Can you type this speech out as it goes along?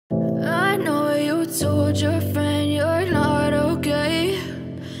told your friend you're not okay,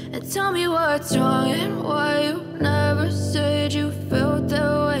 and tell me what's wrong and why you never said you felt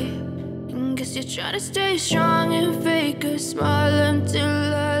that way. And guess you're trying to stay strong and fake a smile until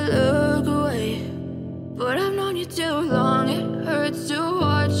I look away. But I've known you too long, it hurts to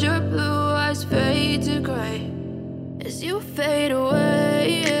watch your blue eyes fade to gray as you fade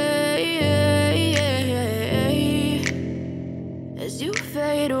away, as you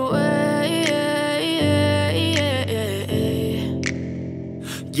fade away.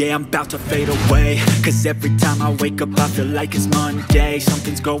 Yeah, I'm about to fade away, cause every time I wake up I feel like it's Monday.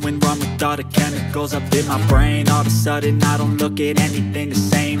 Something's going wrong with all the chemicals up in my brain. All of a sudden I don't look at anything the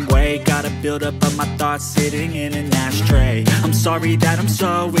same way. Gotta build up of my thoughts sitting in an ashtray. I'm sorry that I'm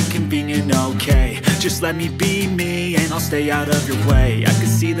so inconvenient, okay. Just let me be me and I'll stay out of your way. I can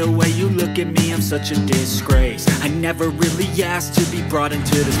see the way you look at me, I'm such a disgrace. I never really asked to be brought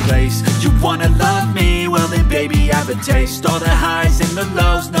into this place. You wanna love me? Well then baby, have a taste. All the highs and the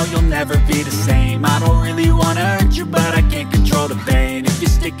lows, no, you'll never be the same. I don't really wanna hurt you, but I can't control the pain. If you're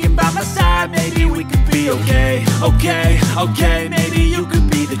sticking by my side, maybe we could be okay. Okay, maybe you could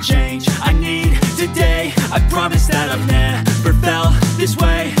be the change I need today. I promise that I've never felt this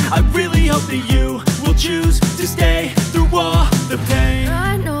way. I really hope that you will choose to stay through all the pain.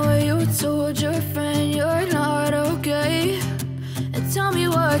 I know you told your friend you're not okay, and tell me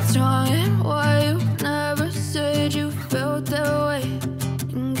what's wrong and why you never said you felt that way.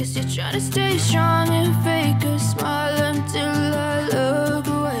 Guess you're trying to stay strong and fake a smile until I look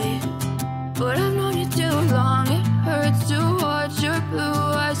away. But I've known you too long, it hurts to watch your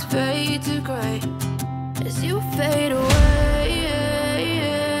blue eyes fade to gray as you fade away,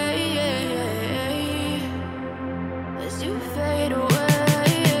 as you fade away,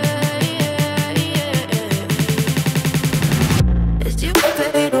 as you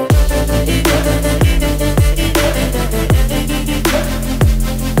fade away.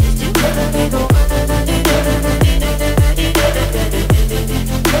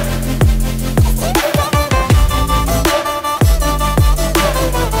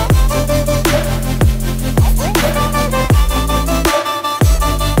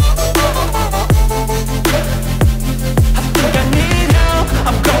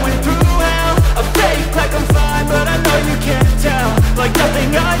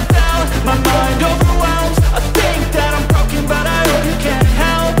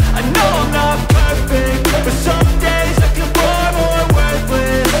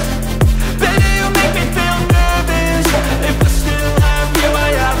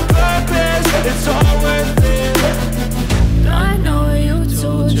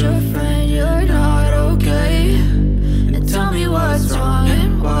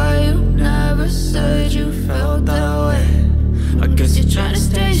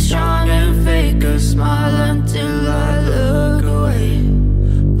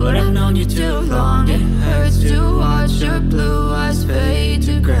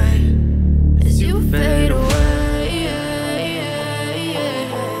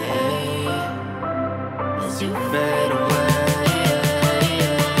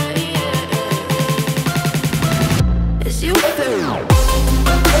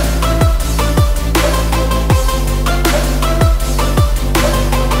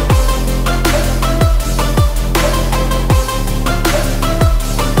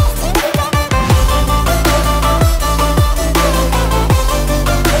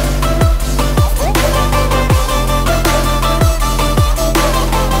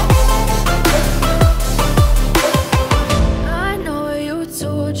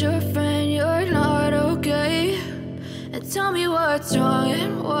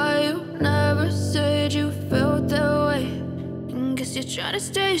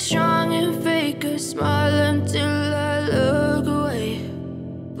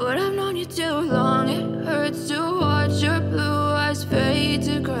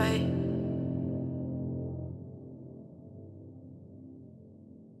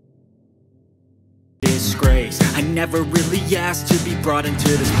 I never really asked to be brought into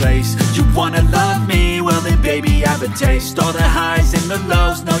this place. You wanna love me? Well then baby, have a taste. All the highs and the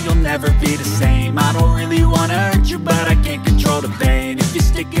lows, no, you'll never be the same. I don't really wanna hurt you, but I can't control the pain. If you're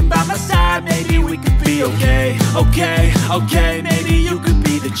sticking by my side, maybe we could be okay. Okay, maybe you could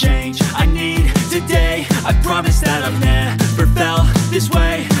be the change I need today. I promise that I've never felt this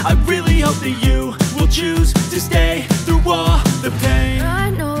way. I really hope that you will choose to stay through all the pain. I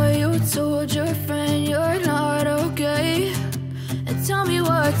know you told your friend you're not okay, and tell me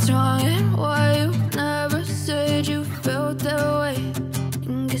what's wrong and why you never said you felt that way.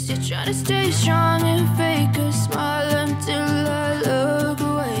 And guess you're trying to stay strong and fake a smile until I look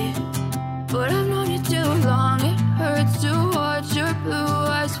away. But I've known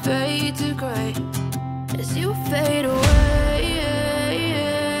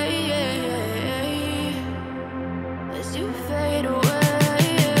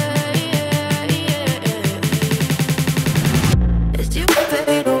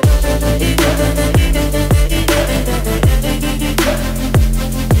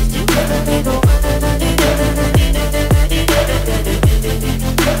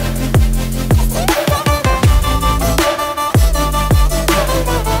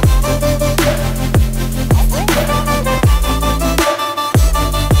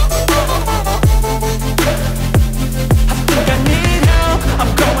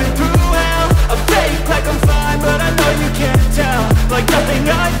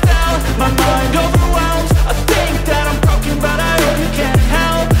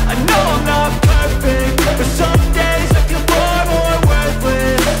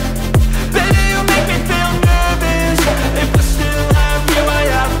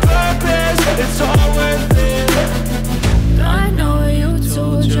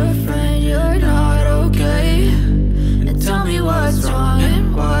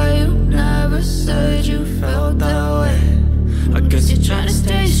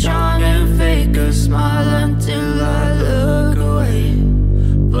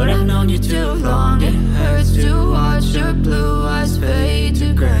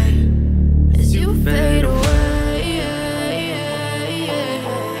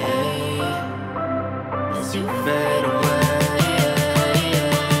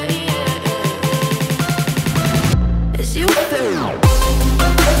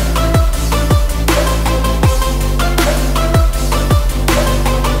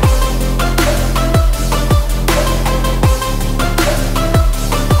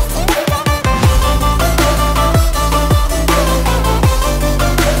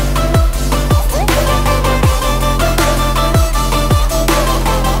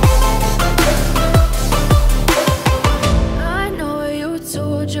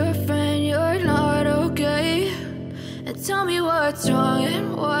tell me what's wrong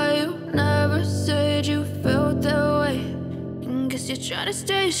and why you never said you felt that way. And guess you're trying to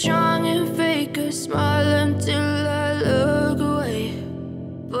stay strong and fake a smile until I look away.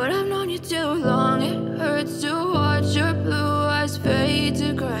 But I've known you too long, it hurts to watch